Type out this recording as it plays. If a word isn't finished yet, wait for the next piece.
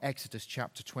Exodus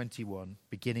chapter 21,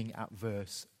 beginning at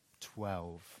verse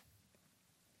 12.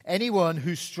 Anyone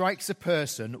who strikes a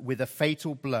person with a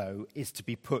fatal blow is to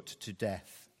be put to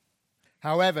death.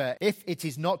 However, if it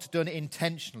is not done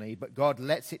intentionally, but God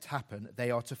lets it happen,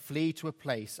 they are to flee to a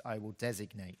place I will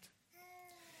designate.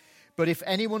 But if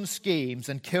anyone schemes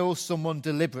and kills someone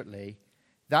deliberately,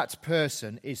 that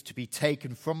person is to be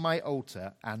taken from my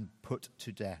altar and put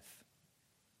to death.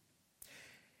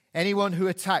 Anyone who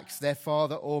attacks their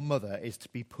father or mother is to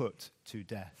be put to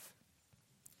death.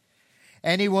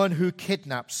 Anyone who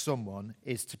kidnaps someone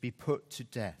is to be put to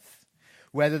death,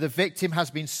 whether the victim has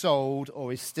been sold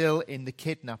or is still in the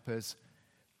kidnapper's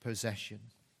possession.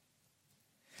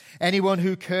 Anyone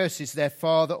who curses their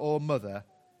father or mother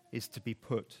is to be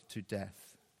put to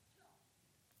death.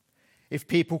 If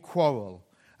people quarrel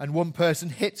and one person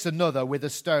hits another with a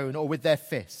stone or with their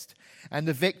fist, and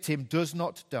the victim does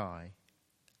not die,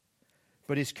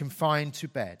 but is confined to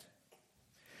bed,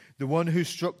 the one who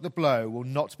struck the blow will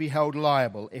not be held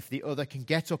liable if the other can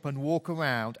get up and walk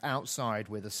around outside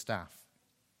with a staff.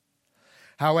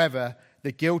 However,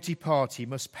 the guilty party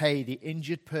must pay the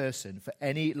injured person for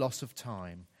any loss of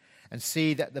time and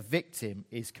see that the victim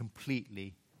is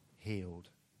completely healed.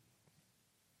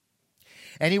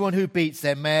 Anyone who beats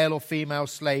their male or female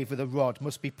slave with a rod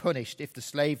must be punished if the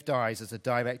slave dies as a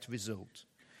direct result.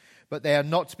 But they are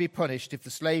not to be punished if the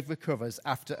slave recovers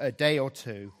after a day or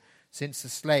two, since the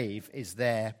slave is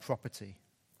their property.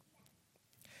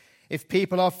 If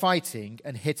people are fighting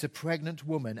and hit a pregnant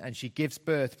woman and she gives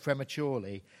birth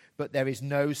prematurely, but there is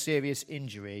no serious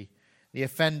injury, the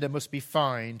offender must be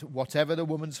fined whatever the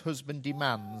woman's husband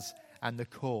demands and the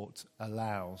court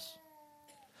allows.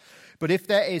 But if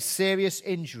there is serious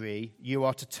injury, you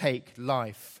are to take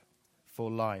life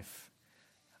for life,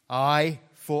 eye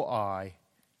for eye,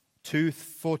 tooth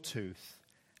for tooth,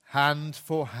 hand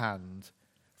for hand,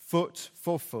 foot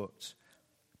for foot,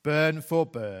 burn for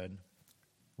burn,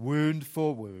 wound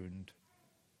for wound,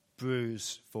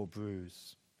 bruise for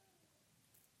bruise.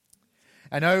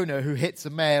 An owner who hits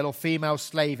a male or female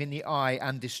slave in the eye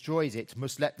and destroys it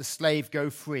must let the slave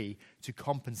go free to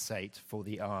compensate for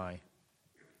the eye.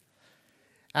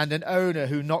 And an owner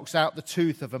who knocks out the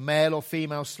tooth of a male or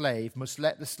female slave must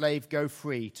let the slave go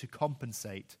free to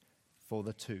compensate for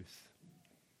the tooth.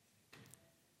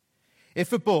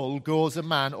 If a bull gores a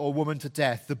man or woman to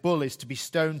death, the bull is to be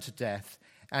stoned to death,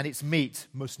 and its meat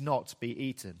must not be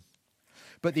eaten.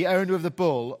 But the owner of the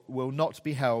bull will not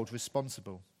be held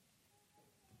responsible.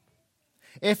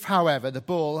 If, however, the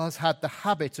bull has had the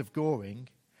habit of goring,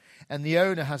 and the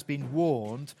owner has been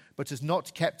warned but has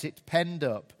not kept it penned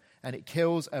up, and it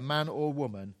kills a man or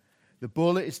woman, the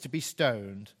bull is to be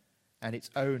stoned, and its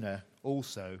owner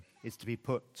also is to be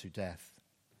put to death.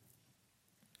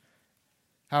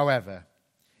 However,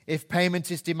 if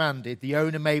payment is demanded, the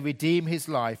owner may redeem his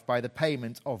life by the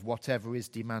payment of whatever is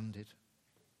demanded.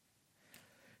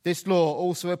 This law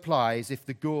also applies if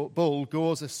the bull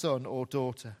gores a son or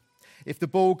daughter. If the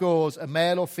bull gores a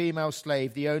male or female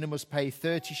slave, the owner must pay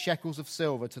 30 shekels of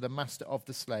silver to the master of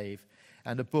the slave,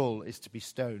 and the bull is to be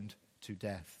stoned to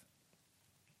death.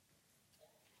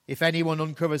 If anyone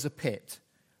uncovers a pit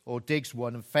or digs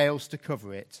one and fails to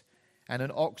cover it, and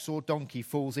an ox or donkey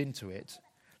falls into it,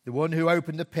 the one who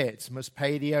opened the pit must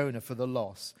pay the owner for the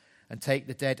loss and take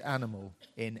the dead animal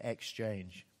in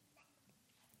exchange.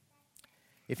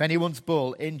 If anyone's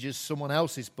bull injures someone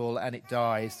else's bull and it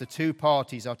dies, the two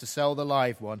parties are to sell the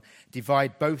live one,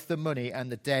 divide both the money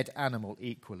and the dead animal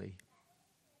equally.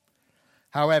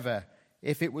 However,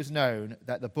 if it was known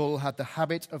that the bull had the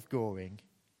habit of goring,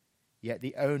 yet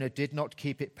the owner did not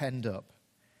keep it penned up,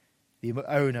 the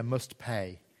owner must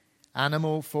pay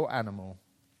animal for animal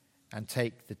and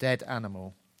take the dead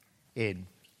animal in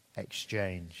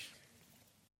exchange.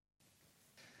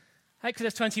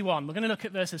 Exodus 21, we're going to look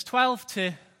at verses 12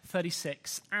 to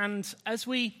 36. And as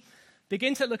we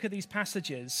begin to look at these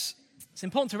passages, it's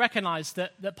important to recognize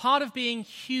that part of being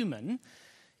human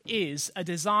is a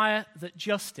desire that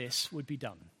justice would be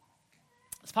done.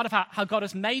 It's part of how God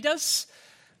has made us,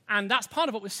 and that's part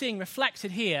of what we're seeing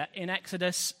reflected here in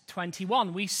Exodus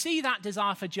 21. We see that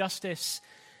desire for justice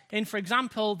in, for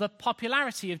example, the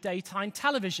popularity of daytime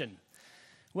television,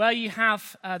 where you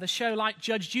have the show like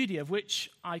Judge Judy, of which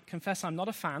I confess I'm not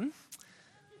a fan.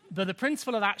 But the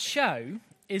principle of that show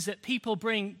is that people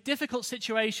bring difficult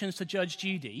situations to Judge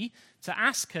Judy to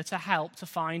ask her to help to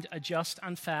find a just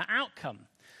and fair outcome.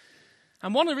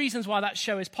 And one of the reasons why that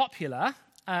show is popular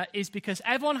is because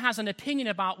everyone has an opinion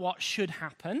about what should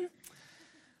happen,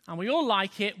 and we all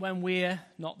like it when we're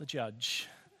not the judge,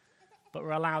 but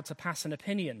we're allowed to pass an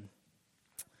opinion.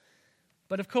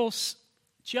 But of course,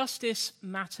 justice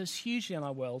matters hugely in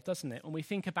our world, doesn't it? When we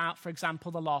think about, for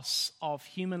example, the loss of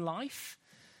human life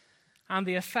and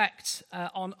the effect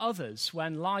on others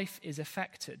when life is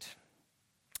affected.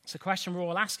 It's a question we're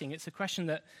all asking. It's a question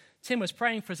that Tim was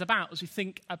praying for us about as we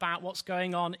think about what's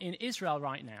going on in Israel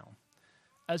right now,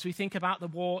 as we think about the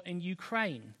war in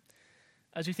Ukraine,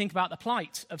 as we think about the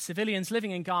plight of civilians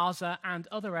living in Gaza and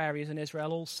other areas in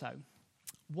Israel also.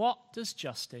 What does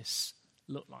justice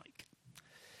look like?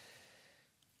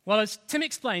 Well, as Tim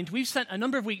explained, we've spent a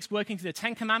number of weeks working through the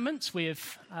Ten Commandments. We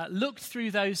have looked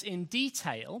through those in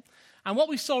detail. And what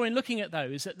we saw in looking at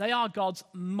those, that they are God's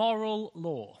moral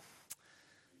law.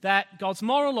 That God's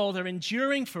moral law, they're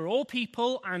enduring for all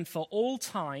people and for all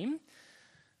time.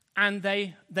 And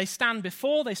they stand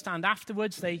before, they stand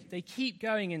afterwards, they keep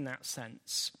going in that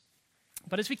sense.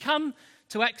 But as we come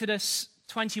to Exodus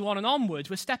 21 and onwards,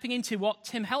 we're stepping into what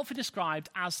Tim helpfully described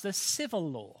as the civil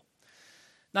law.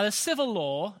 Now, the civil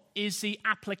law is the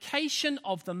application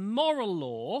of the moral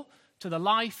law to the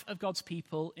life of God's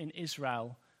people in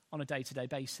Israel on a day-to-day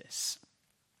basis.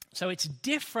 So it's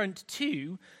different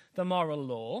to the moral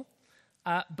law,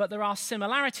 but there are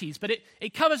similarities. But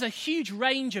it covers a huge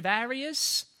range of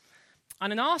areas.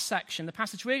 And in our section, the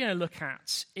passage we're going to look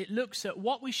at, it looks at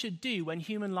what we should do when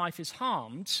human life is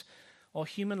harmed or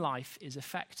human life is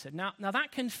affected. Now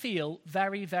that can feel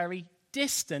very, very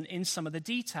distant in some of the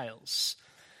details.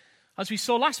 As we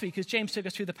saw last week, as James took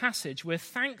us through the passage, we're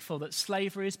thankful that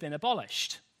slavery has been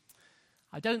abolished.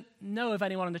 I don't know of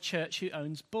anyone in the church who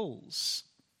owns bulls,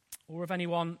 or of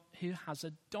anyone who has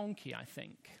a donkey, I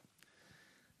think.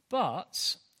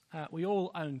 But we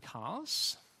all own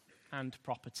cars and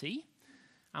property,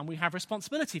 and we have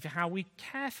responsibility for how we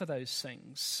care for those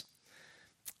things.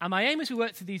 And my aim as we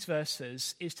work through these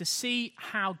verses is to see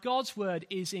how God's word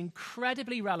is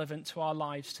incredibly relevant to our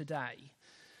lives today.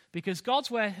 Because God's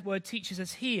word teaches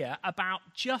us here about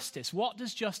justice. What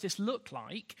does justice look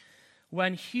like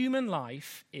when human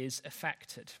life is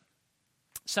affected?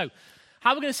 So, how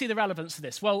are we going to see the relevance of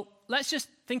this? Well, let's just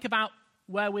think about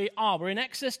where we are. We're in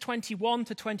Exodus 21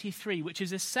 to 23, which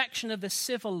is a section of the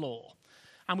civil law.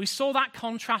 And we saw that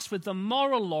contrast with the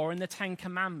moral law in the Ten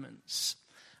Commandments.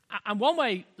 And one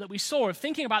way that we saw of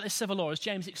thinking about this civil law, as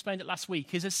James explained it last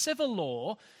week, is a civil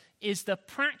law is the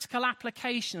practical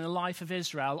application in the life of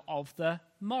Israel of the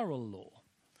moral law.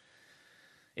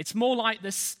 It's more like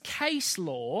this case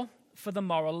law for the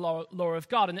moral law of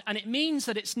God. And it means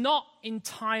that it's not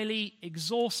entirely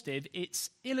exhaustive,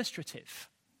 it's illustrative.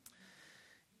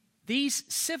 These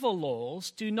civil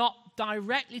laws do not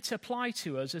directly apply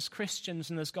to us as Christians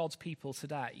and as God's people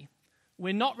today.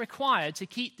 We're not required to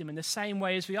keep them in the same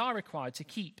way as we are required to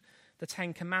keep the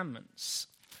Ten Commandments.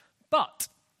 But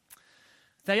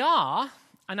they are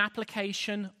an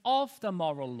application of the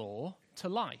moral law to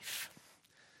life.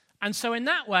 And so in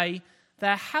that way,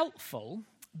 they're helpful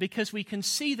because we can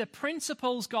see the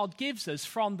principles God gives us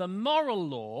from the moral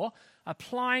law,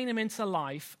 applying them into the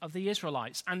life of the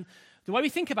Israelites. And the way we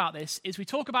think about this is we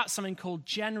talk about something called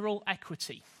general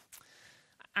equity.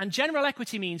 And general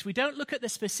equity means we don't look at the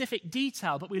specific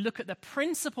detail, but we look at the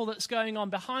principle that's going on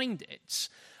behind it,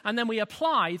 and then we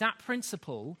apply that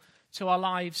principle to our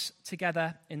lives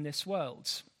together in this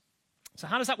world. So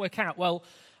how does that work out? Well,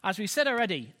 as we said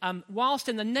already, whilst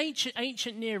in the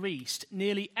ancient Near East,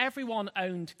 nearly everyone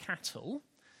owned cattle,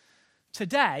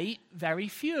 today, very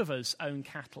few of us own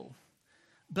cattle.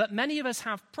 But many of us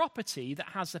have property that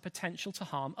has the potential to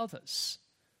harm others.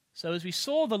 So as we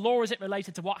saw, the law as it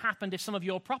related to what happened if some of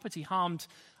your property harmed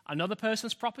another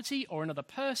person's property or another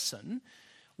person,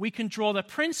 we can draw the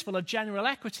principle of general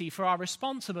equity for our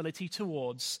responsibility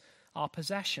towards our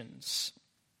possessions.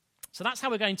 So that's how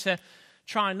we're going to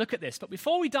try and look at this. But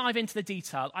before we dive into the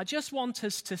detail, I just want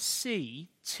us to see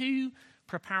two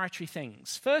preparatory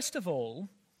things. First of all,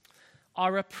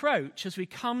 our approach as we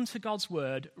come to God's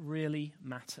word really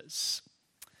matters.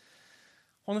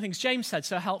 One of the things James said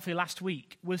so helpfully last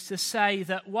week was to say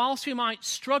that whilst we might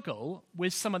struggle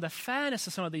with some of the fairness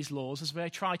of some of these laws as we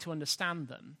try to understand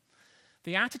them,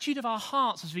 the attitude of our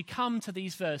hearts as we come to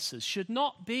these verses should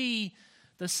not be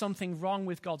there's something wrong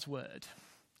with God's word.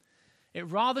 It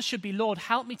rather should be, Lord,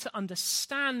 help me to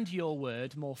understand your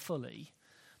word more fully,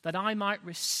 that I might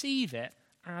receive it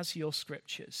as your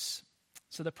scriptures.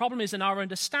 So the problem is in our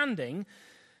understanding,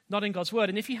 not in God's word.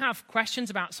 And if you have questions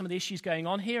about some of the issues going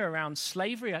on here around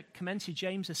slavery, I commend to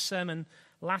James's sermon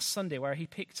last Sunday where he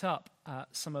picked up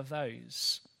some of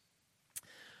those.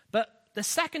 But the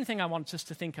second thing I want us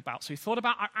to think about, so we thought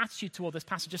about our attitude toward this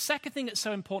passage. The second thing that's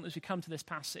so important as we come to this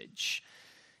passage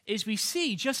is we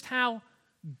see just how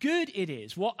good it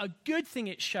is, what a good thing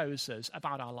it shows us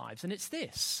about our lives. And it's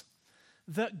this,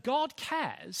 that God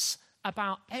cares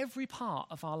about every part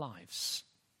of our lives.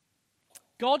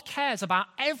 God cares about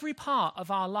every part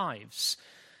of our lives.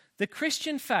 The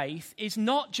Christian faith is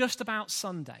not just about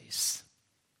Sundays.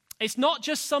 It's not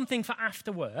just something for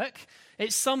after work.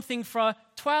 It's something for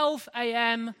 12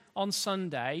 a.m. on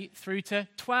Sunday through to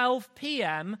 12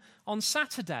 p.m. on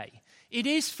Saturday. It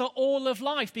is for all of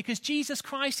life because Jesus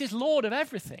Christ is Lord of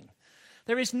everything.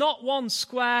 There is not one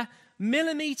square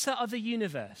millimeter of the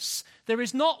universe. There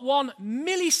is not 1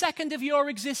 millisecond of your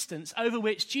existence over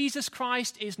which Jesus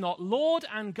Christ is not Lord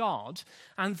and God,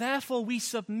 and therefore we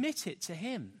submit it to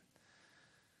him.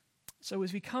 So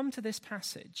as we come to this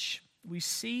passage, we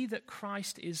see that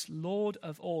Christ is Lord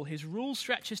of all. His rule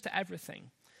stretches to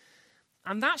everything.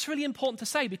 And that's really important to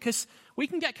say because we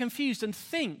can get confused and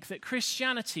think that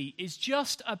Christianity is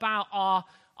just about our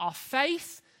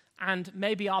faith and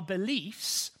maybe our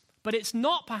beliefs, but it's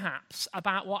not perhaps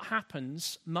about what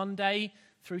happens Monday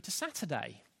through to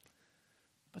Saturday.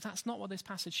 But that's not what this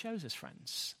passage shows us,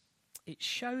 friends. It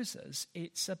shows us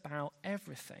it's about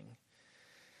everything.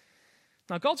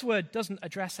 Now, God's word doesn't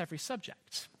address every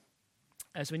subject.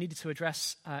 As we needed to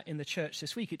address in the church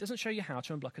this week, it doesn't show you how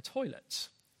to unblock a toilet.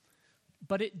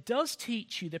 But it does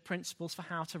teach you the principles for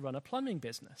how to run a plumbing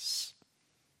business.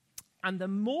 And the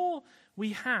more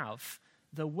we have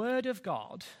the word of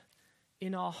God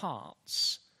in our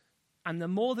hearts, and the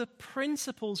more the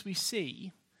principles we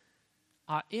see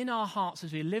are in our hearts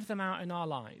as we live them out in our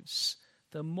lives,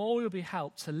 the more we'll be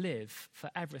helped to live for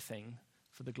everything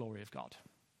for the glory of God.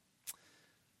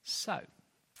 So,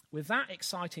 with that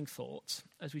exciting thought,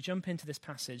 as we jump into this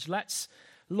passage, let's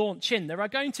launch in. There are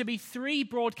going to be 3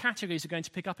 broad categories we're going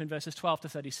to pick up in verses 12 to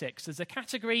 36. There's a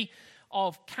category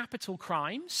of capital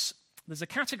crimes, there's a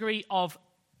category of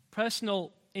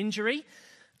personal injury,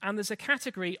 and there's a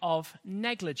category of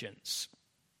negligence.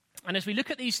 And as we look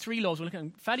at these 3 laws, we're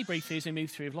looking fairly briefly as we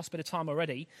move through. We've lost a bit of time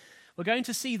already. We're going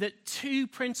to see that 2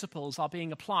 principles are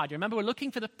being applied. Remember, we're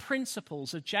looking for the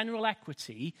principles of general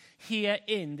equity here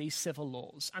in these civil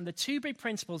laws. And the 2 big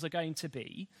principles are going to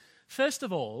be, first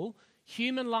of all,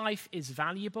 human life is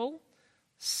valuable.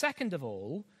 Second of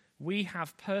all, we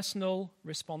have personal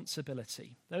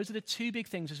responsibility. Those are the 2 big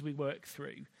things as we work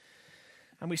through.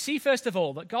 And we see, first of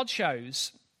all, that God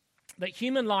shows that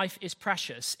human life is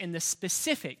precious in the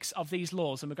specifics of these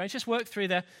laws. And we're going to just work through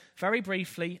very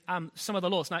briefly some of the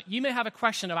laws. Now, you may have a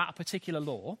question about a particular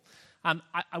law.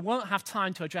 I won't have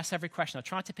time to address every question. I'll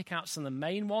try to pick out some of the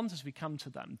main ones as we come to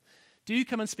them. Do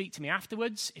come and speak to me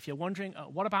afterwards. If you're wondering,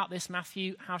 what about this,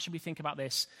 Matthew? How should we think about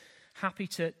this? Happy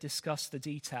to discuss the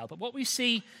detail. But what we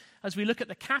see as we look at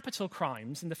the capital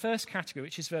crimes in the first category,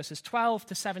 which is verses 12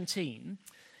 to 17,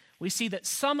 we see that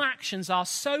some actions are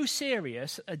so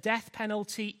serious a death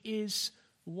penalty is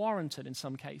warranted in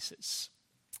some cases.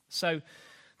 So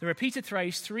the repeated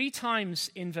phrase 3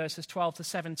 times in verses 12 to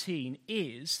 17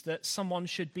 is that someone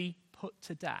should be put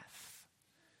to death.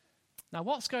 Now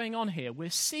what's going on here? We're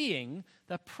seeing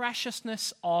the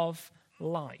preciousness of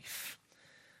life.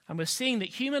 And we're seeing that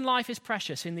human life is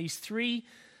precious in these 3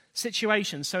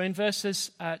 situations. So in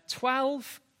verses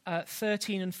 12,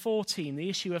 13 and 14, the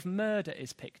issue of murder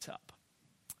is picked up.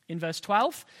 In verse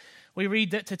 12, we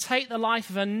read that to take the life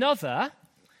of another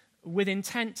with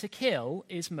intent to kill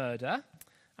is murder.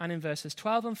 And in verses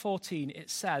 12 and 14, it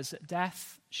says that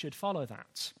death should follow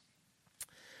that.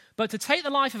 But to take the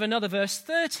life of another, verse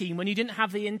 13, when you didn't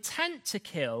have the intent to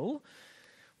kill,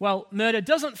 well, murder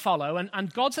doesn't follow.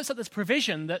 And God sets up this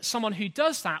provision that someone who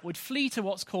does that would flee to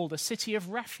what's called a city of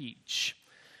refuge,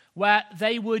 where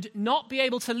they would not be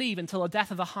able to leave until the death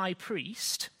of a high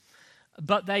priest,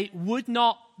 but they would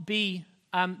not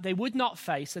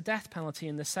face a death penalty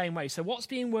in the same way. So what's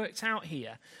being worked out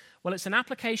here? Well, it's an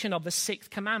application of the 6th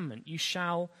commandment, you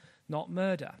shall not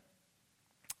murder.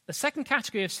 The second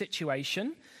category of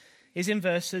situation is in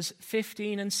verses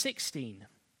 15 and 16,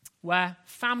 where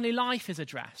family life is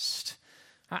addressed.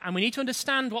 And we need to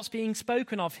understand what's being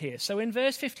spoken of here. So in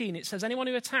verse 15, it says, anyone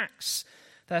who attacks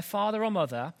their father or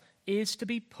mother is to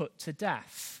be put to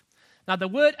death. Now, the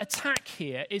word attack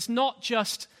here is not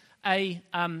just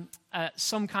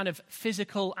some kind of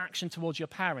physical action towards your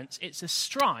parents. It's a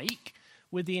strike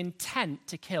with the intent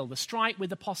to kill, the strike with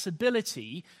the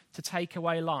possibility to take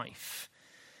away life.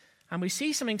 And we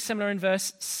see something similar in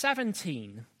verse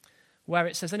 17, where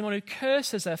it says, anyone who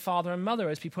curses their father and mother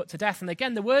is to be put to death. And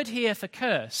again, the word here for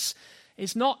curse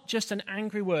is not just an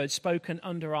angry word spoken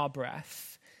under our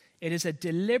breath. It is a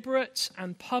deliberate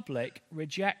and public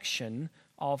rejection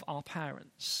of our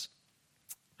parents.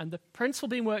 And the principle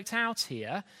being worked out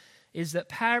here is that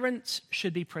parents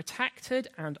should be protected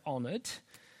and honored,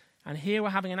 And here we're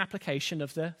having an application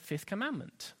of the fifth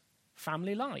commandment,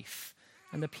 family life,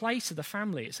 and the place of the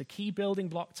family. It's a key building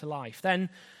block to life. Then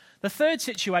the third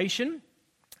situation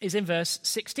is in verse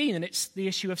 16, and it's the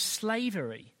issue of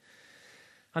slavery.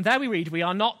 And there we read, we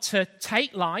are not to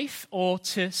take life or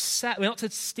we're not to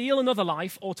steal another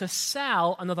life or to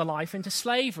sell another life into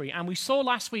slavery. And we saw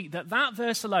last week that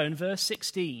verse alone, verse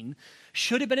 16,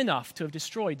 should have been enough to have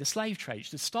destroyed the slave trade,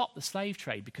 to stop the slave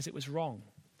trade, because it was wrong.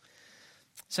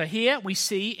 So here we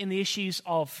see in the issues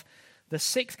of the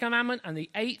sixth commandment and the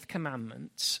eighth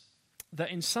commandment that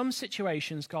in some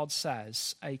situations God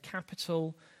says a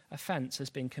capital offense has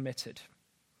been committed.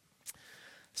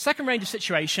 Second range of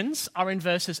situations are in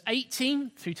verses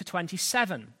 18 through to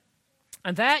 27.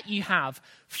 And there you have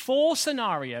 4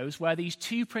 scenarios where these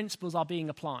 2 principles are being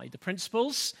applied. The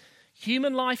principles,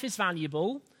 human life is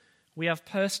valuable, we have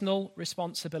personal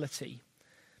responsibility.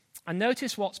 And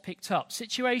notice what's picked up.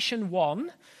 Situation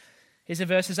 1 is in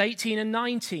verses 18 and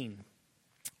 19,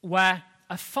 where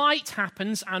a fight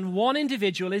happens and one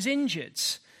individual is injured.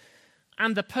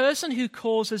 And the person who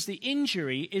causes the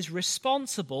injury is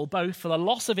responsible both for the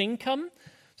loss of income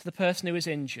to the person who is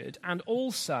injured and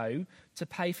also to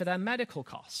pay for their medical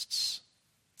costs.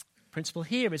 The principle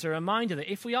here is a reminder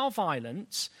that if we are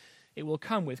violent, it will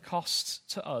come with costs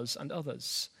to us and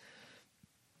others.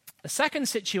 The second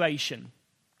situation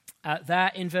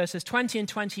there in verses 20 and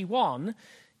 21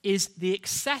 is the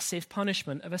excessive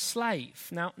punishment of a slave.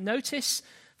 Now, notice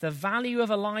the value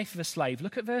of a life of a slave.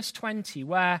 Look at verse 20,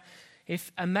 where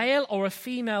if a male or a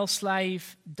female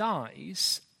slave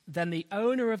dies, then the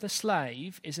owner of the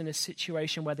slave is in a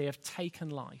situation where they have taken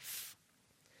life.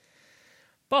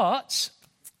 But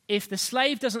if the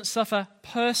slave doesn't suffer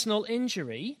personal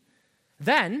injury,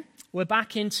 then we're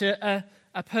back into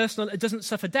it doesn't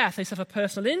suffer death, they suffer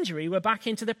personal injury, we're back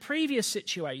into the previous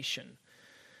situation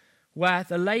where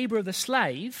the labor of the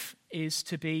slave is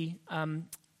to be,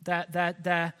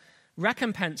 their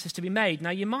recompense is to be made. Now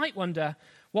you might wonder,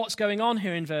 what's going on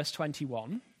here in verse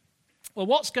 21? Well,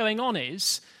 what's going on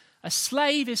is a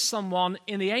slave is someone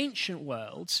in the ancient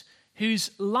world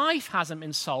whose life hasn't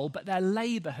been sold, but their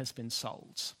labor has been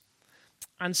sold.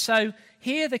 And so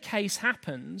here the case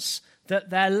happens that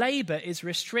their labor is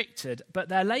restricted, but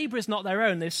their labor is not their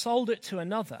own. They've sold it to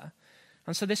another.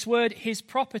 And so this word, his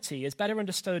property, is better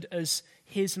understood as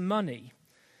his money.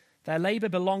 Their labor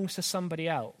belongs to somebody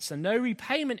else, and no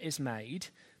repayment is made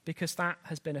because that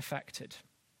has been effected.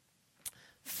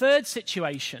 Third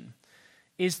situation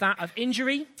is that of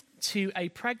injury to a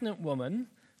pregnant woman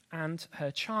and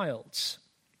her child.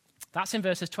 That's in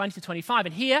verses 20 to 25.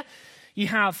 And here you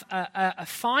have a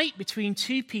fight between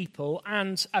 2 people,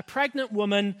 and a pregnant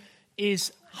woman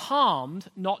is harmed,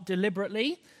 not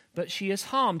deliberately, but she is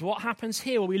harmed. What happens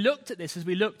here? Well, we looked at this as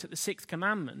we looked at the sixth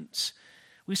commandment.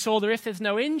 We saw that if there's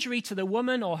no injury to the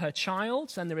woman or her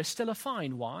child, then there is still a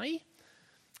fine. Why?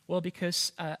 Well,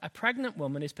 because a pregnant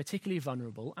woman is particularly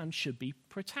vulnerable and should be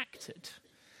protected.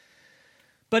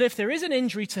 But if there is an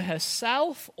injury to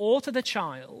herself or to the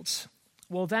child,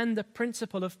 well, then the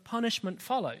principle of punishment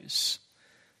follows.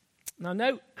 Now,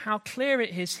 note how clear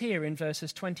it is here in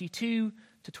verses 22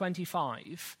 to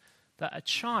 25 that a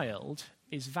child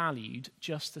is valued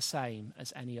just the same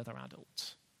as any other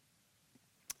adult.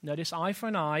 Notice eye for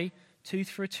an eye, tooth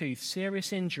for a tooth,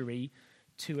 serious injury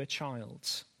to a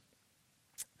child.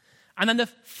 And then the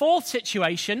fourth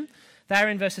situation, there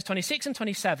in verses 26 and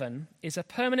 27, is a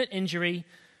permanent injury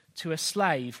to a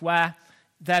slave, where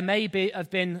there may have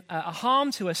been a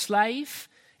harm to a slave.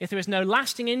 If there is no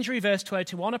lasting injury, verse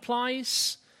 21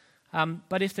 applies.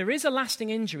 But if there is a lasting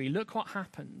injury, look what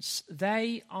happens.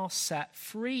 They are set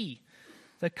free.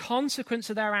 The consequence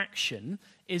of their action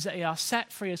is that they are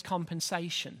set free as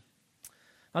compensation.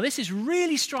 Now, this is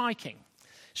really striking.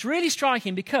 It's really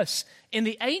striking because in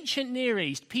the ancient Near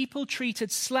East, people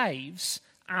treated slaves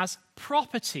as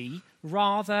property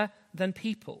rather than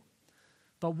people.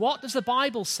 But what does the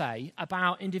Bible say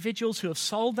about individuals who have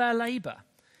sold their labor?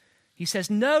 He says,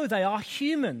 no, they are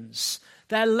humans.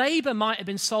 Their labor might have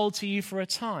been sold to you for a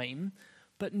time,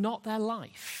 but not their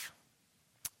life.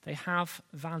 They have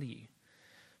value.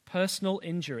 Personal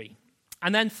injury.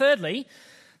 And then thirdly,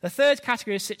 the third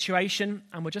category of situation,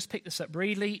 and we'll just pick this up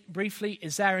briefly,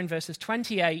 is there in verses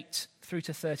 28 through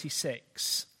to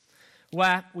 36,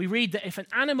 where we read that if an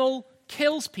animal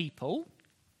kills people,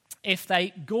 if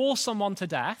they gore someone to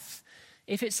death,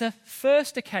 if it's a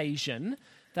first occasion,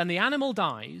 then the animal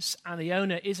dies and the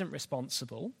owner isn't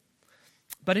responsible.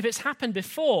 But if it's happened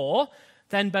before,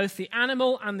 then both the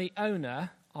animal and the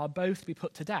owner are both to be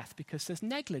put to death because there's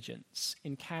negligence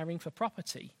in caring for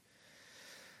property.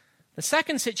 The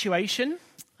second situation,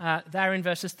 there in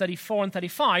verses 34 and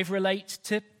 35, relate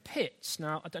to pits.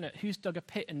 Now, I don't know, who's dug a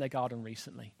pit in their garden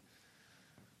recently?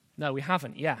 No, we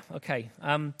haven't. Yeah, okay.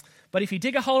 But if you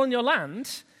dig a hole in your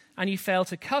land and you fail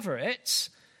to cover it,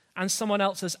 and someone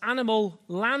else's animal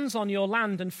lands on your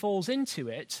land and falls into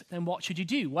it, then what should you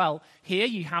do? Well, here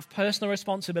you have personal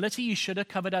responsibility. You should have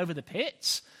covered over the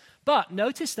pits. But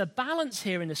notice the balance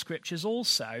here in the scriptures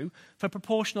also for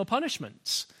proportional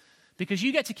punishments, because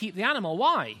you get to keep the animal.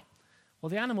 Why? Well,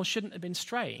 the animal shouldn't have been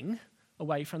straying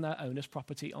away from their owner's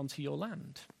property onto your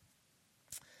land.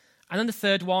 And then the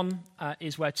third one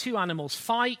is where two animals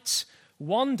fight,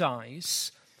 one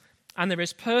dies, and there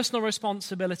is personal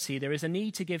responsibility. There is a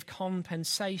need to give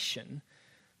compensation,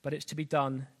 but it's to be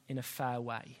done in a fair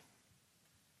way.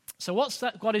 So what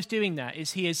God is doing there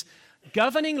is he is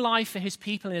governing life for his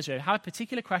people in Israel. I have a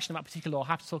particular question about a particular law. I'll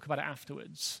have to talk about it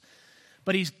afterwards.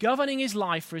 But he's governing his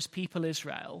life for his people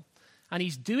Israel, and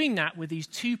he's doing that with these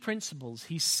two principles.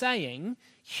 He's saying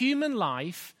human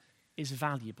life is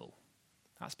valuable.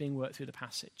 That's being worked through the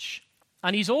passage.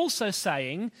 And he's also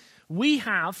saying we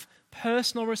have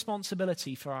personal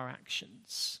responsibility for our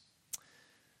actions.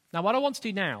 Now, what I want to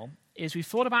do now is we've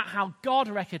thought about how God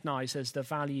recognizes the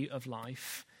value of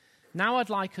life. Now I'd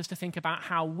like us to think about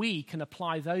how we can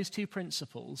apply those two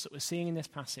principles that we're seeing in this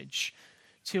passage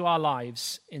to our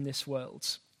lives in this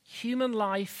world. Human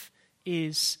life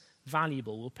is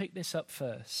valuable. We'll pick this up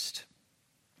first.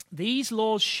 These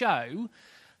laws show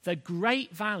the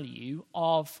great value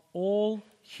of all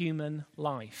human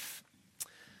life.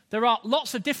 There are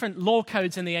lots of different law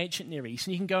codes in the ancient Near East,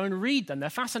 and you can go and read them. They're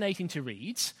fascinating to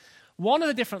read. One of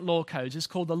the different law codes is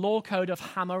called the Law Code of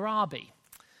Hammurabi.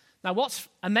 Now, what's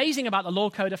amazing about the Law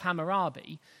Code of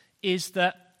Hammurabi is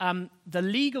that the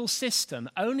legal system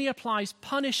only applies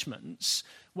punishments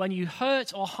when you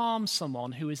hurt or harm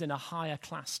someone who is in a higher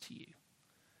class to you.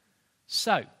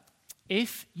 So,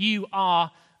 if you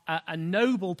are a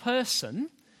noble person,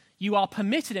 you are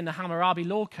permitted in the Hammurabi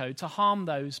Law Code to harm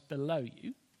those below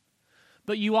you,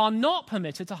 but you are not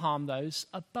permitted to harm those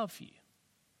above you.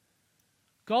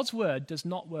 God's word does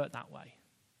not work that way.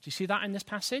 Do you see that in this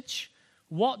passage?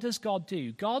 What does God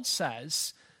do? God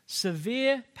says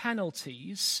severe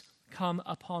penalties come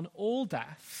upon all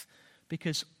death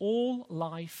because all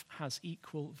life has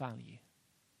equal value.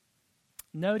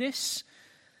 Notice,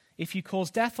 if you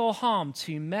cause death or harm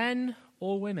to men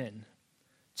or women,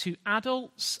 to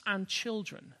adults and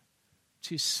children,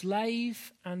 to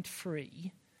slave and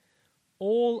free,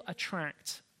 all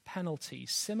attract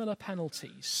penalties, similar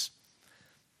penalties.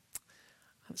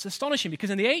 It's astonishing because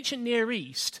in the ancient Near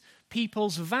East,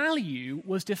 people's value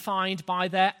was defined by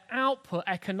their output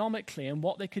economically and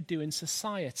what they could do in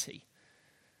society.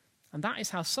 And that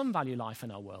is how some value life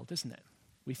in our world, isn't it?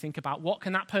 We think about what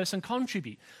can that person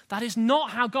contribute. That is not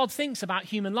how God thinks about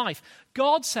human life.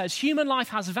 God says human life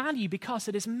has value because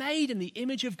it is made in the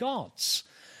image of God.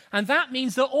 And that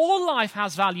means that all life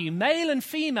has value, male and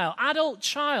female, adult,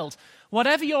 child.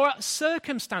 Whatever your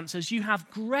circumstances, you have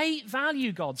great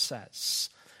value, God says,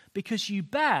 because you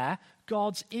bear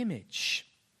God's image.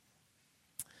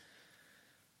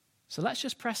 So let's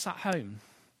just press that home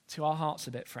to our hearts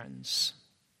a bit, friends.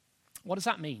 What does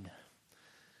that mean?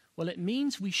 Well, it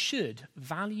means we should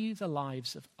value the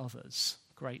lives of others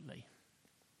greatly.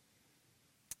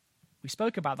 We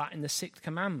spoke about that in the sixth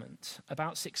commandment.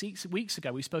 About 6 weeks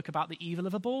ago, we spoke about the evil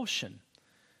of abortion,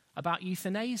 about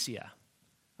euthanasia,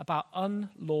 about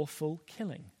unlawful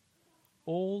killing.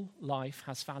 All life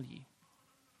has value.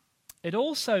 It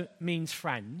also means,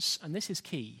 friends, and this is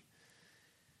key,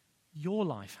 your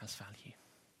life has value.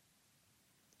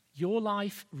 Your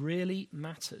life really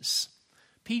matters.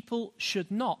 People should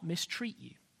not mistreat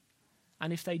you.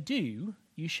 And if they do,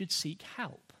 you should seek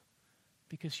help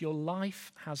because your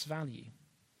life has value.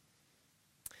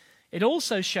 It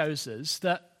also shows us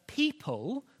that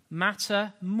people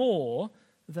matter more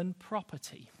than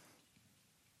property.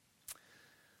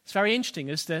 It's very interesting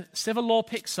as the civil law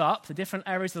picks up the different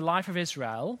areas of the life of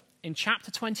Israel. In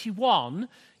chapter 21,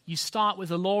 you start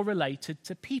with a law related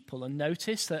to people, and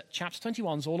notice that chapter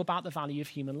 21 is all about the value of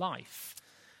human life.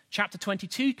 Chapter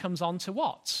 22 comes on to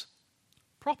what?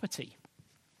 Property.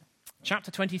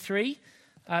 Chapter 23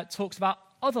 talks about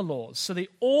other laws. So the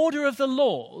order of the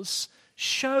laws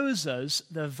shows us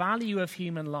the value of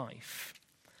human life.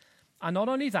 And not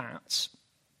only that,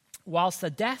 whilst the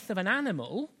death of an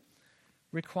animal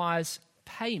requires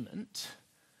payment,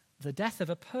 the death of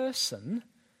a person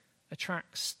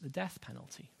attracts the death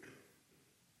penalty.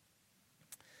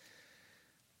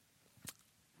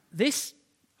 This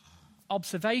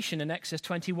observation in Exodus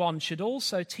 21 should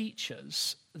also teach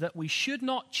us that we should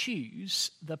not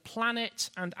choose the planet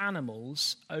and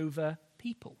animals over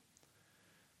people,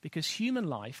 because human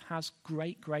life has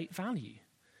great, great value.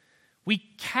 We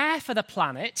care for the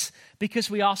planet because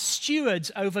we are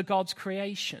stewards over God's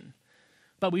creation,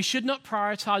 but we should not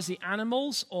prioritize the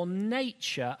animals or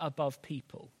nature above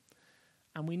people.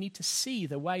 And we need to see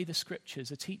the way the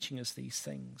scriptures are teaching us these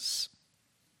things.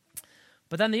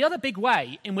 But then the other big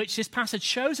way in which this passage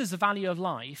shows us the value of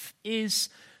life is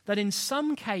that in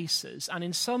some cases and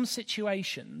in some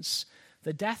situations,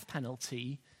 the death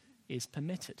penalty is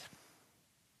permitted.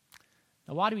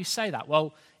 Now, why do we say that?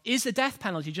 Well, is the death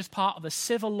penalty just part of the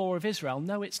civil law of Israel?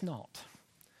 No, it's not.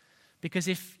 Because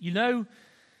if you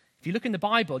look in the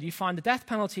Bible, you find the death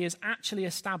penalty is actually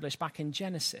established back in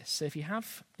Genesis. So if you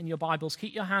have in your Bibles,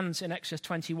 keep your hands in Exodus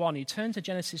 21. You turn to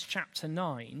Genesis chapter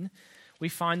 9. We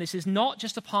find this is not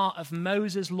just a part of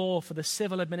Moses' law for the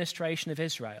civil administration of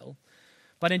Israel,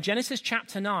 but in Genesis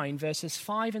chapter 9, verses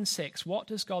 5 and 6, what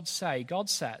does God say?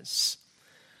 God says,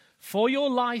 "For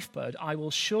your lifeblood I will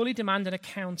surely demand an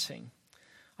accounting.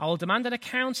 I will demand an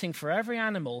accounting for every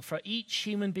animal, for each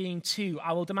human being too.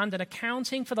 I will demand an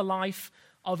accounting for the life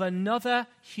of another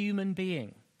human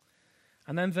being."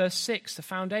 And then verse 6, the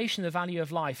foundation, the value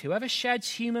of life. "Whoever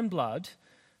sheds human blood,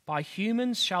 by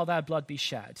humans shall their blood be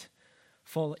shed.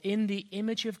 For in the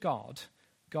image of God,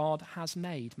 God has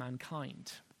made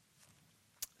mankind."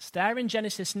 It's there in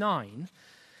Genesis 9.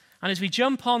 And as we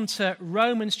jump on to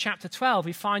Romans chapter 12,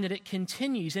 we find that it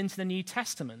continues into the New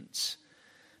Testament.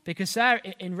 Because there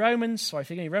in Romans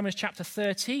chapter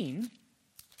 13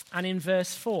 and in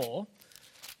verse 4,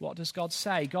 what does God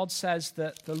say? God says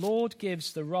that the Lord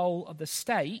gives the role of the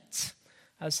state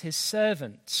as his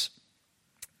servant.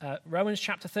 Romans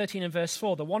chapter 13 and verse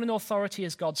 4, "The one in authority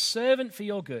is God's servant for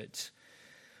your good.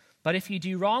 But if you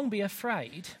do wrong, be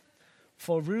afraid,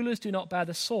 for rulers do not bear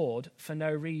the sword for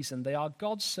no reason. They are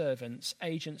God's servants,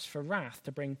 agents for wrath,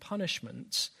 to bring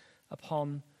punishment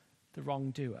upon the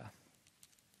wrongdoer."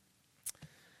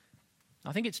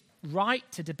 I think it's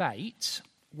right to debate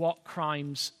what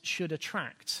crimes should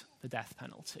attract the death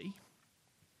penalty.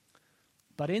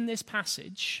 But in this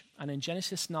passage, and in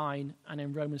Genesis 9 and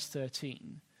in Romans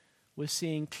 13, we're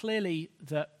seeing clearly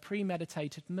that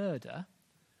premeditated murder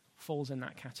falls in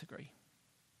that category.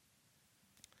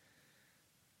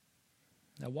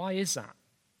 Now, why is that?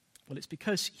 Well, it's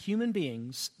because human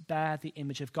beings bear the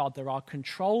image of God. There are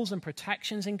controls and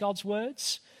protections in God's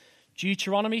words.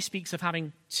 Deuteronomy speaks of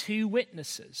having 2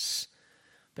 witnesses.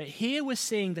 But here we're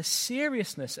seeing the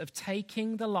seriousness of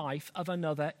taking the life of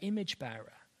another image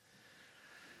bearer.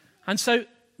 And so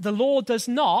the law does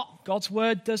not, God's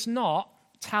word does not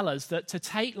tell us that to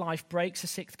take life breaks the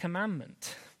 6th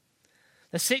commandment.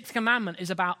 The 6th commandment is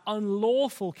about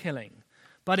unlawful killing.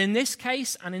 But in this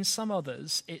case and in some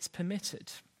others, it's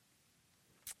permitted.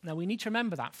 Now we need to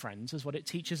remember that, friends, as what it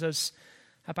teaches us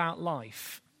about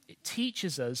life. It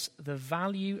teaches us the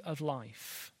value of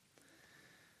life.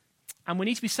 And we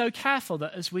need to be so careful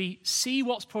that as we see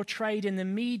what's portrayed in the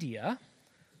media,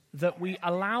 that we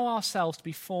allow ourselves to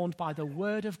be formed by the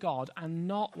Word of God and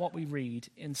not what we read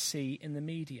and see in the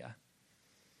media.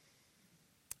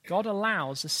 God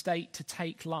allows the state to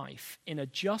take life in a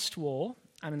just war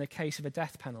and in the case of a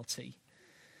death penalty.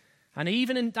 And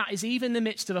that is even in the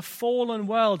midst of a fallen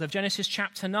world of Genesis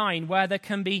chapter 9, where there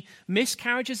can be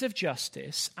miscarriages of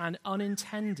justice and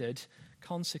unintended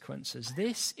consequences.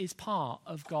 This is part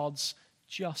of God's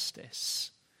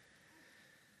justice.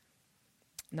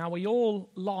 Now, we all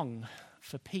long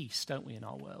for peace, don't we, in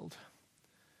our world?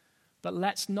 But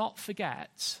let's not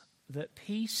forget that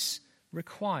peace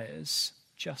requires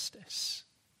justice.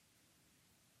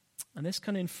 And this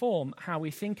can inform how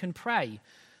we think and pray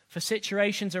for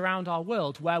situations around our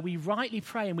world where we rightly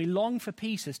pray and we long for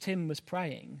peace, as Tim was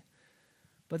praying.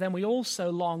 But then we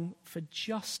also long for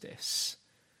justice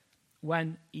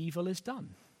when evil is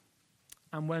done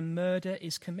and when murder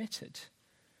is committed.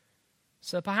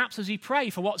 So perhaps as we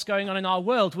pray for what's going on in our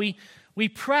world, we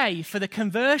pray for the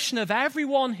conversion of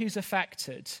everyone who's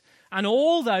affected and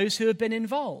all those who have been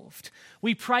involved.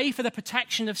 We pray for the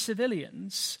protection of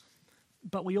civilians,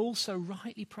 but we also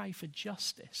rightly pray for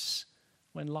justice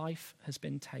when life has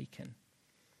been taken.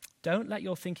 Don't let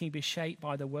your thinking be shaped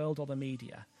by the world or the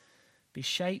media. Be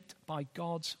shaped by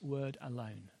God's word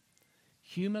alone.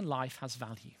 Human life has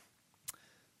value.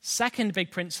 Second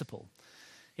big principle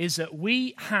is that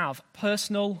we have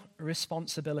personal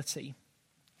responsibility.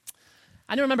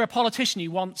 I remember a politician who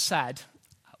once said,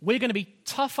 "We're going to be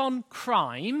tough on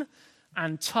crime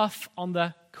and tough on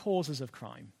the causes of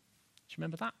crime." Do you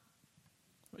remember that?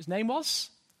 What his name was?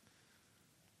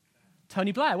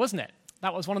 Tony Blair, wasn't it?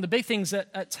 That was one of the big things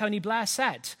that Tony Blair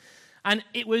said. And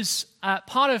it was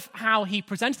part of how he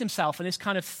presented himself in this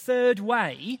kind of third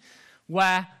way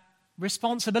where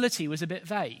responsibility was a bit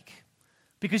vague.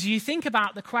 Because you think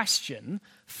about the question,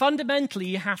 fundamentally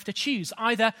you have to choose.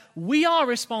 Either we are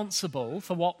responsible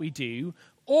for what we do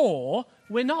or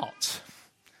we're not.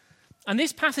 And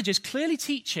this passage is clearly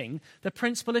teaching the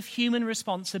principle of human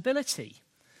responsibility.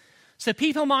 So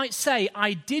people might say,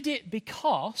 I did it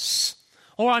because,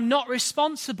 or I'm not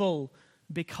responsible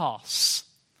because.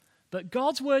 But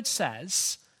God's word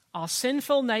says our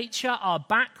sinful nature, our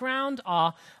background,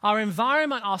 our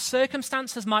environment, our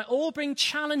circumstances might all bring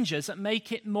challenges that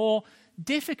make it more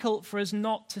difficult for us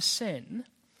not to sin.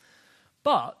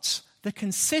 But the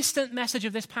consistent message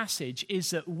of this passage is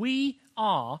that we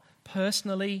are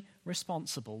personally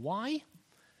responsible. Why?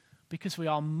 Because we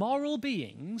are moral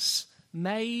beings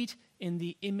made in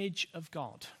the image of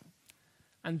God.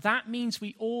 And that means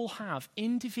we all have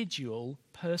individual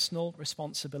personal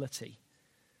responsibility.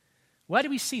 Where do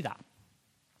we see that?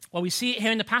 Well, we see it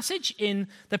here in the passage in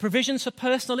the provisions for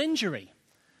personal injury.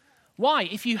 Why?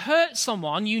 If you hurt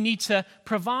someone, you need to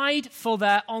provide for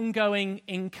their ongoing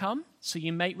income, so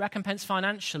you make recompense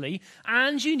financially,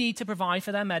 and you need to provide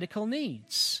for their medical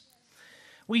needs.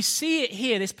 We see it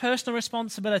here, this personal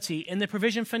responsibility, in the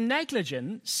provision for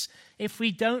negligence if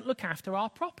we don't look after our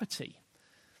property.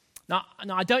 Now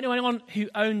I don't know anyone who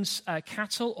owns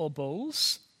cattle or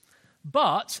bulls,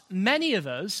 but many of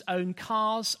us own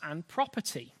cars and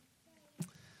property.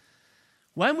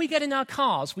 When we get in our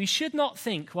cars, we should not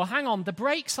think, well, hang on, the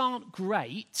brakes aren't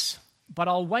great, but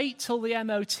I'll wait till the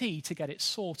MOT to get it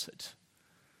sorted.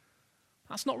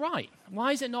 That's not right.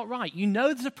 Why is it not right? You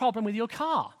know there's a problem with your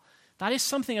car. That is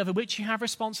something over which you have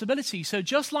responsibility. So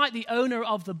just like the owner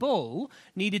of the bull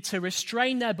needed to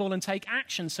restrain their bull and take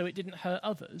action so it didn't hurt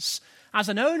others, as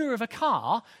an owner of a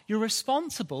car, you're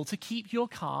responsible to keep your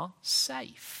car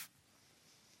safe.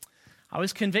 I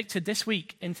was convicted this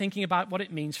week in thinking about what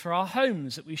it means for our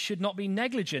homes, that we should not be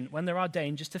negligent when there are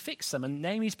dangers to fix them. And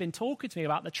Naomi's been talking to me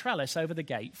about the trellis over the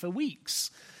gate for weeks.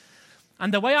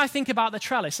 And the way I think about the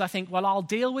trellis, I think, well, I'll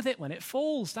deal with it when it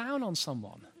falls down on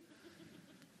someone.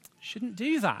 Shouldn't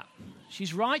do that.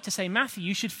 She's right to say, Matthew,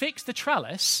 you should fix the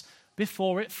trellis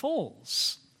before it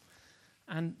falls.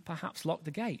 And perhaps lock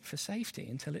the gate for safety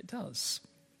until it does.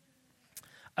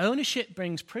 Ownership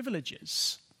brings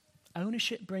privileges.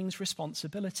 Ownership brings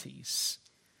responsibilities.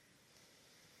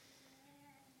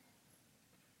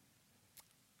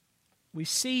 We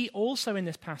see also in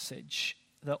this passage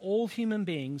that all human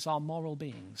beings are moral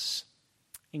beings,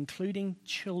 including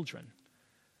children.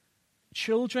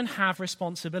 Children have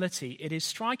responsibility. It is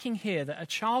striking here that a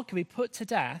child can be put to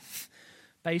death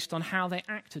based on how they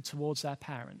acted towards their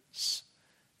parents.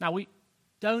 Now,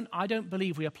 I don't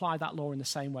believe we apply that law in the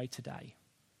same way today.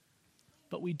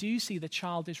 But we do see the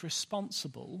child is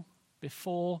responsible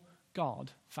before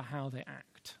God for how they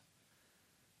act.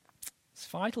 It's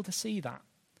vital to see that.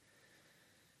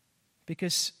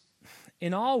 Because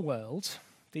in our world,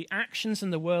 the actions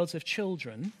and the words of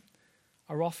children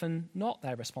are often not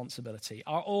their responsibility.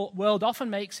 Our world often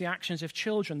makes the actions of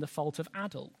children the fault of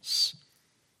adults.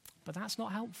 But that's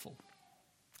not helpful.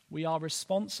 We are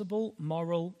responsible,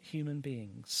 moral human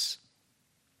beings.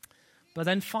 But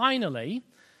then finally,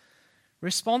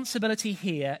 responsibility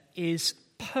here is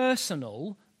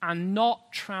personal and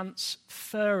not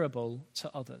transferable to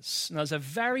others. And there's a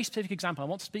very specific example. I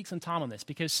want to speak some time on this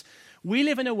because we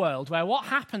live in a world where what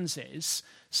happens is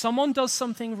someone does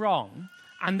something wrong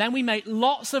and then we make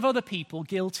lots of other people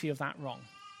guilty of that wrong.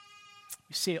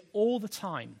 We see it all the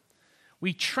time.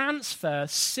 We transfer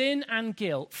sin and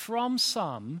guilt from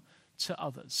some to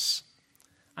others.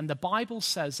 And the Bible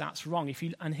says that's wrong.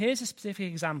 And here's a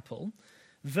specific example.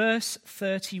 Verse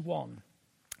 31.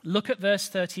 Look at verse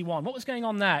 31. What was going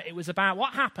on there? It was about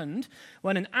what happened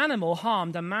when an animal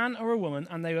harmed a man or a woman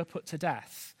and they were put to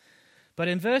death. But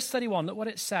in verse 31, look what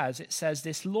it says. It says,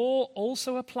 this law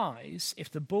also applies if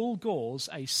the bull gores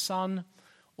a son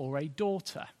or a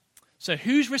daughter. So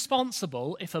who's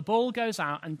responsible if a bull goes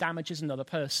out and damages another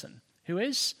person? Who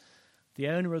is? The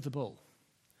owner of the bull.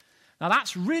 Now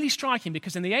that's really striking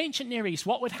because in the ancient Near East,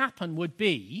 what would happen would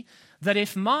be that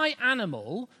if my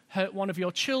animal hurt one of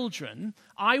your children,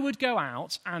 I would go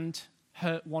out and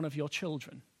hurt one of your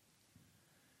children.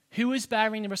 Who is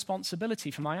bearing the responsibility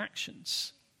for my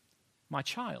actions? My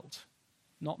child,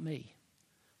 not me.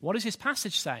 What is this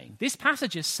passage saying? This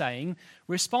passage is saying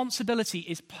responsibility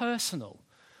is personal.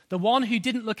 The one who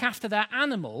didn't look after their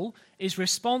animal is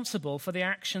responsible for the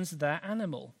actions of their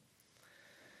animal.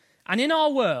 And in our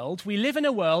world, we live in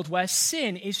a world where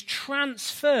sin is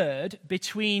transferred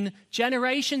between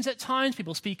generations at times,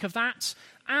 people speak of that,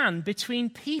 and between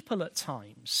people at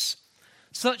times.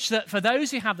 Such that for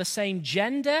those who have the same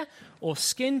gender or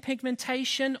skin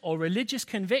pigmentation or religious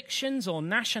convictions or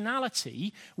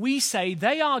nationality, we say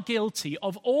they are guilty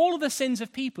of all of the sins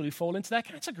of people who fall into their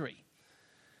category.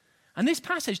 And this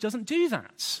passage doesn't do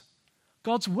that.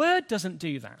 God's word doesn't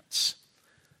do that.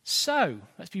 So,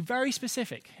 let's be very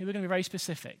specific. Here we're going to be very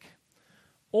specific.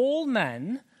 All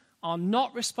men are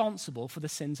not responsible for the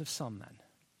sins of some men.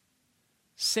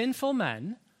 Sinful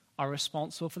men are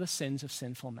responsible for the sins of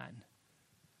sinful men.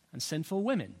 And sinful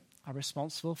women are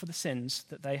responsible for the sins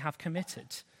that they have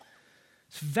committed.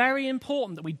 It's very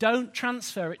important that we don't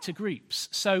transfer it to groups.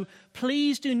 So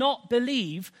please do not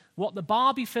believe what the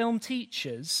Barbie film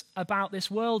teaches about this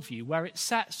worldview, where it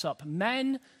sets up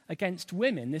men against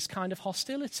women, this kind of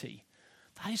hostility.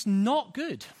 That is not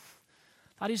good.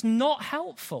 That is not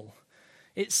helpful.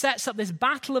 It sets up this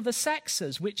battle of the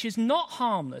sexes, which is not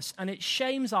harmless, and it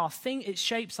shapes our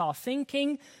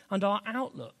thinking and our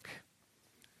outlook.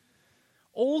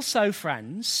 Also,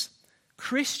 friends,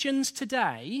 Christians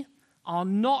today are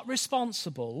not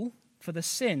responsible for the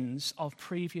sins of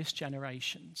previous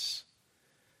generations.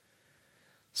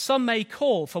 Some may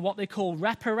call for what they call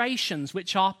reparations,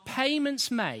 which are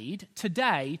payments made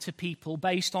today to people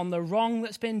based on the wrong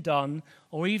that's been done,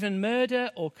 or even murder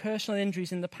or personal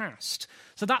injuries in the past.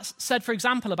 So that's said, for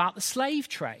example, about the slave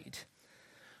trade.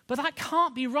 But that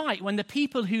can't be right when the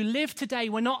people who live today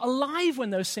were not alive when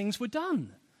those things were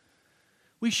done.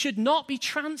 We should not be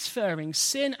transferring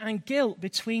sin and guilt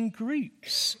between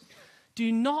groups.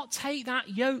 Do not take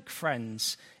that yoke,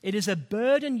 friends. It is a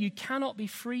burden you cannot be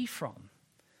free from.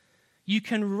 You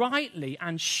can rightly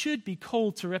and should be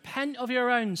called to repent of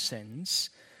your own sins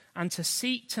and to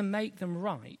seek to make them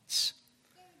right.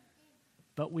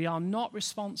 But we are not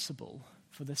responsible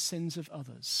for the sins of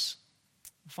others.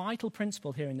 Vital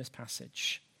principle here in this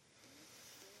passage.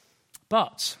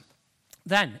 But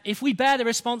then, if we bear the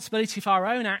responsibility for our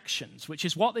own actions, which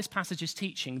is what this passage is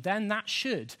teaching, then that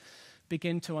should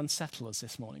begin to unsettle us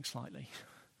this morning slightly.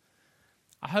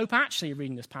 I hope actually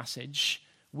reading this passage,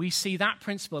 we see that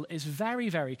principle is very,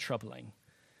 very troubling,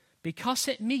 because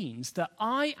it means that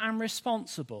I am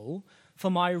responsible for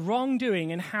my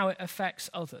wrongdoing and how it affects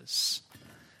others.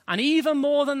 And even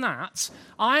more than that,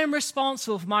 I am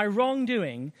responsible for my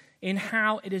wrongdoing in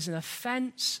how it is an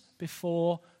offense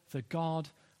before the God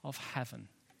of heaven.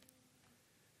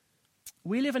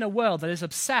 We live in a world that is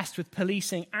obsessed with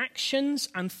policing actions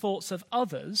and thoughts of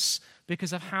others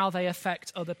because of how they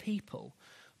affect other people.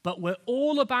 But we're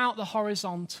all about the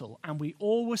horizontal, and we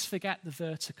always forget the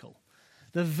vertical.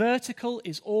 The vertical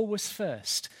is always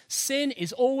first. Sin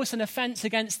is always an offense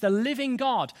against the living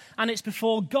God, and it's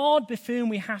before God before whom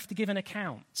we have to give an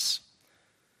account.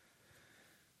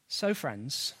 So,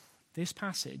 friends, this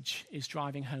passage is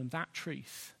driving home that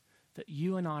truth, that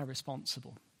you and I are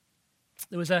responsible.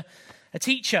 There was a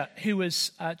teacher who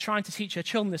was trying to teach her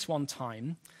children this one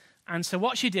time. And so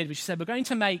what she did was she said, we're going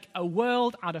to make a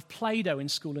world out of Play-Doh in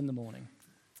school in the morning.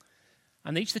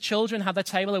 And each of the children had their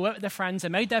table, they worked with their friends, they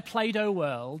made their Play-Doh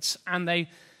worlds, and they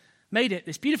made it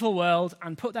this beautiful world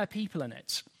and put their people in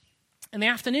it. In the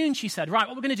afternoon, she said, right,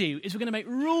 what we're going to do is we're going to make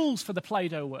rules for the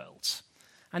Play-Doh world.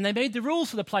 And they made the rules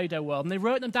for the Play-Doh world, and they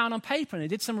wrote them down on paper, and they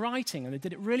did some writing, and they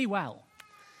did it really well.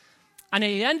 And at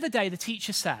the end of the day, the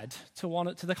teacher said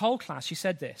to the whole class, she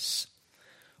said this: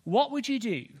 what would you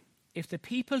do if the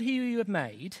people who you had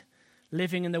made,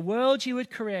 living in the world you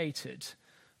had created,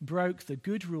 broke the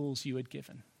good rules you had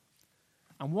given?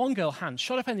 And one girl's hand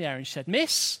shot up in the air and she said,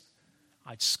 Miss,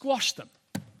 I'd squash them.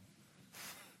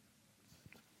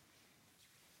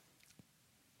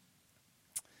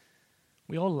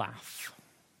 We all laugh.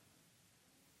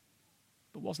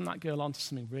 But wasn't that girl onto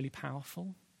something really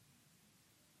powerful?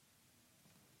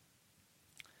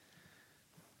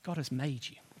 God has made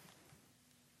you.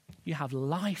 You have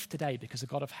life today because the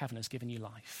God of heaven has given you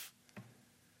life.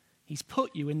 He's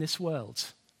put you in this world.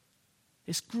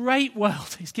 This great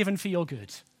world He's given for your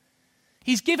good.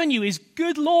 He's given you His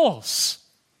good laws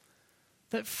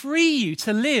that free you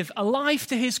to live a life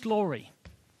to His glory.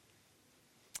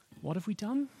 What have we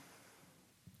done?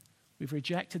 We've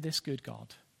rejected this good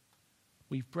God.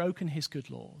 We've broken His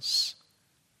good laws.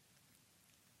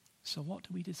 So what do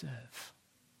we deserve?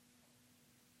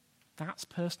 That's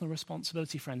personal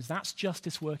responsibility, friends. That's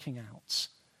justice working out.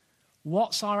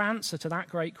 What's our answer to that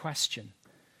great question?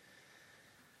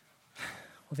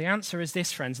 Well, the answer is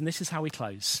this, friends, and this is how we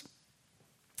close.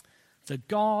 The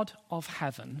God of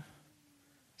heaven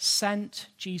sent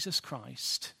Jesus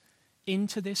Christ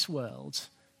into this world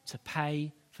to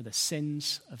pay for the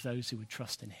sins of those who would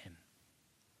trust in him.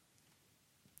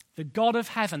 The God of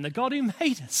heaven, the God who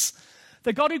made us,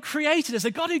 the God who created us,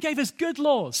 the God who gave us good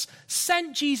laws,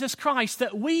 sent Jesus Christ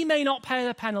that we may not pay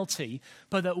the penalty,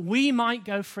 but that we might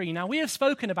go free. Now, we have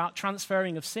spoken about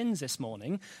transferring of sins this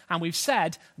morning, and we've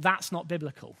said that's not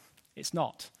biblical. It's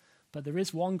not. But there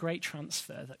is one great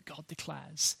transfer that God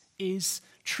declares is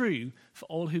true for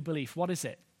all who believe. What is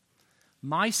it?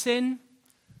 My sin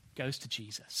goes to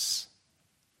Jesus.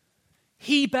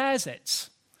 He bears it.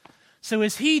 So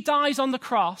as he dies on the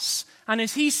cross, and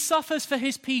as he suffers for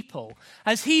his people,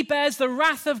 as he bears the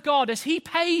wrath of God, as he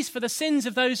pays for the sins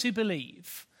of those who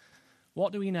believe,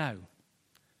 what do we know?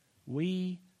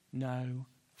 We know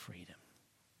freedom.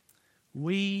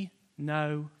 We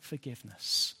know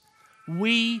forgiveness.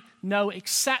 We know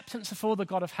acceptance before the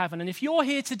God of heaven. And if you're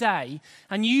here today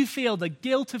and you feel the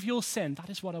guilt of your sin, that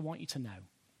is what I want you to know.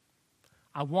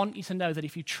 I want you to know that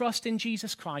if you trust in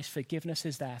Jesus Christ, forgiveness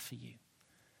is there for you.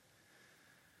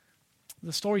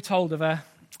 The story told of an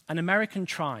American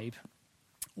tribe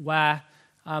where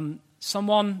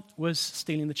someone was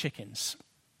stealing the chickens.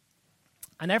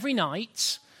 And every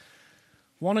night,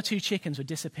 one or two chickens were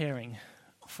disappearing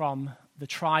from the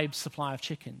tribe's supply of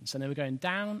chickens. And they were going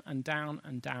down and down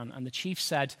and down. And the chief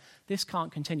said, this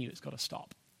can't continue, it's got to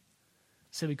stop.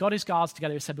 So he got his guards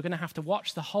together. He said, we're going to have to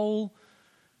watch the whole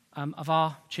of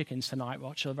our chickens tonight,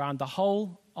 watch around the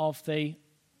whole of the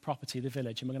property, the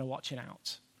village, and we're going to watch it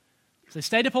out. So they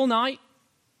stayed up all night.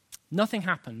 Nothing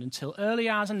happened until early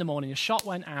hours in the morning. A shot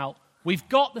went out. We've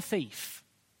got the thief.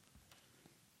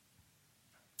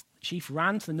 The chief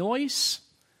ran to the noise.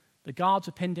 The guards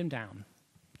had pinned him down.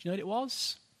 Do you know what it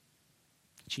was?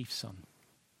 The chief's son.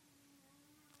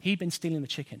 He'd been stealing the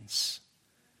chickens.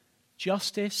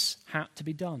 Justice had to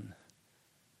be done.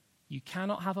 You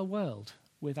cannot have a world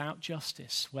without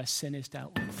justice where sin is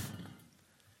dealt with.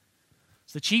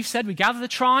 So the chief said, we gather the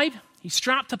tribe. He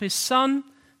strapped up his son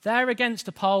there against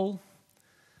a pole.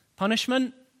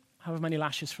 Punishment, however many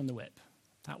lashes from the whip.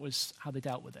 That was how they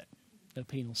dealt with it, the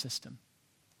penal system.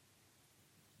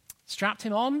 Strapped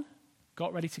him on,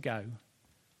 got ready to go.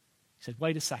 He said,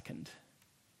 wait a second.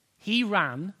 He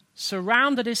ran,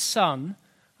 surrounded his son,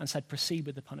 and said, proceed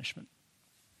with the punishment.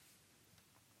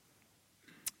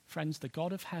 Friends, the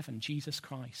God of heaven, Jesus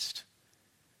Christ,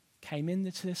 came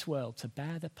into this world to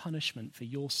bear the punishment for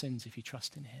your sins if you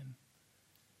trust in him.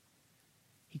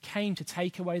 He came to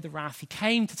take away the wrath. He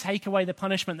came to take away the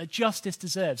punishment that justice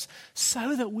deserves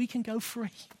so that we can go free.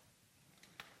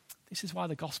 This is why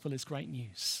the gospel is great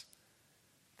news.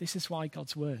 This is why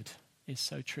God's word is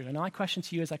so true. And my question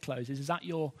to you as I close is that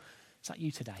you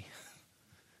today?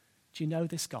 Do you know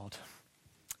this God?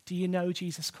 Do you know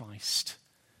Jesus Christ?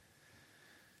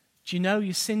 Do you know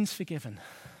your sins forgiven?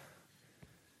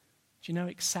 Do you know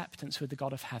acceptance with the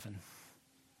God of heaven?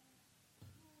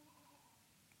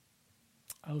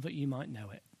 Oh, that you might know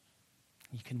it.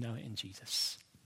 You can know it in Jesus.